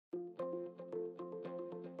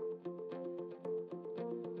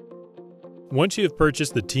Once you have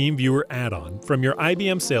purchased the TeamViewer add-on from your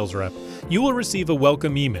IBM sales rep, you will receive a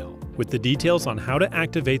welcome email with the details on how to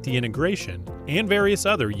activate the integration and various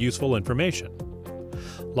other useful information.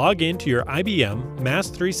 Log in to your IBM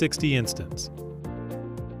MaaS360 instance.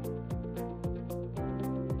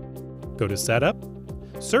 Go to Setup,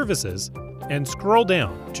 Services, and scroll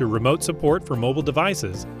down to Remote Support for Mobile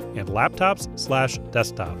Devices and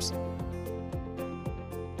Laptops/Desktops.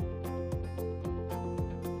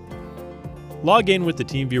 Log in with the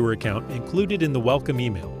TeamViewer account included in the welcome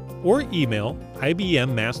email, or email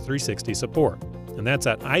IBM MaaS360 support, and that's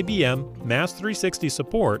at IBM MaaS360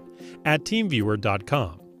 support at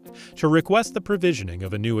TeamViewer.com, to request the provisioning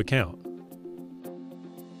of a new account.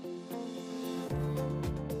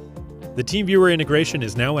 The TeamViewer integration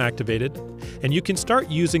is now activated, and you can start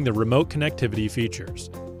using the remote connectivity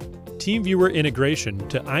features. TeamViewer integration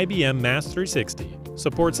to IBM MaaS360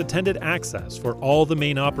 supports attended access for all the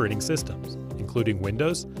main operating systems, including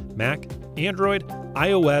Windows, Mac, Android,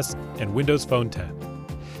 iOS, and Windows Phone 10.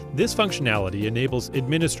 This functionality enables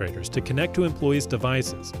administrators to connect to employees'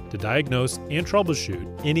 devices to diagnose and troubleshoot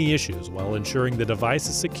any issues while ensuring the device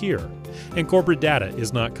is secure and corporate data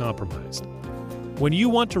is not compromised. When you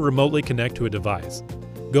want to remotely connect to a device,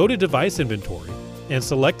 go to Device Inventory and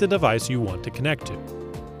select the device you want to connect to.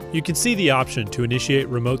 You can see the option to initiate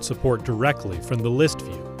remote support directly from the list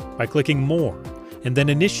view by clicking More and then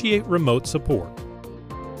Initiate Remote Support.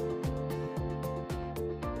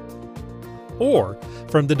 Or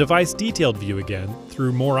from the Device Detailed view again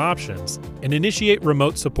through More Options and Initiate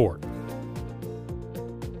Remote Support.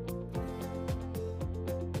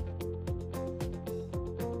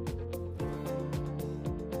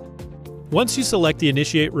 Once you select the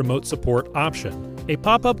Initiate Remote Support option, a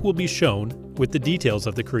pop-up will be shown with the details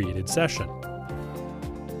of the created session.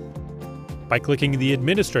 By clicking the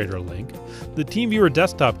Administrator link, the TeamViewer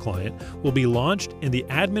desktop client will be launched and the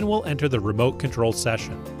admin will enter the remote control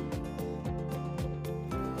session.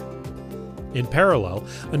 In parallel,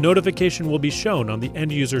 a notification will be shown on the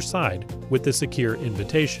end user side with the secure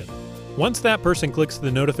invitation. Once that person clicks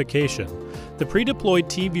the notification, the pre-deployed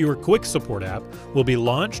TeamViewer Quick Support app will be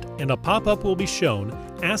launched and a pop-up will be shown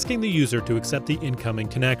asking the user to accept the incoming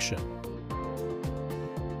connection.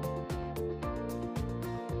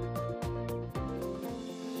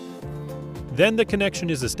 Then the connection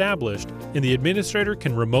is established and the administrator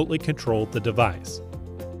can remotely control the device.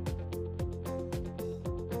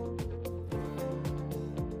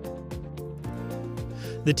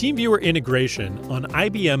 The TeamViewer integration on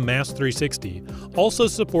IBM MaaS360 also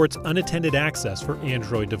supports unattended access for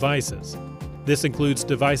Android devices. This includes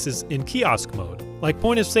devices in kiosk mode, like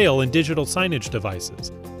point-of-sale and digital signage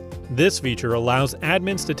devices. This feature allows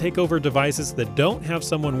admins to take over devices that don't have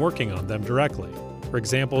someone working on them directly, for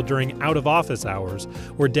example during out-of-office hours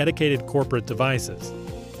or dedicated corporate devices.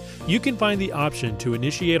 You can find the option to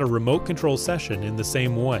initiate a remote control session in the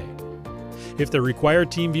same way. If the required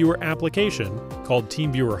TeamViewer application, called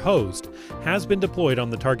TeamViewer Host, has been deployed on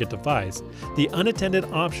the target device, the unattended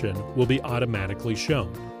option will be automatically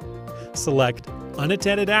shown. Select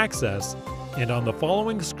Unattended Access, and on the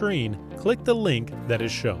following screen, click the link that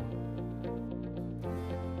is shown.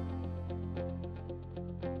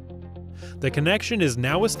 The connection is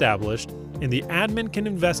now established, and the admin can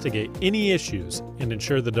investigate any issues and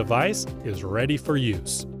ensure the device is ready for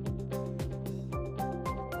use.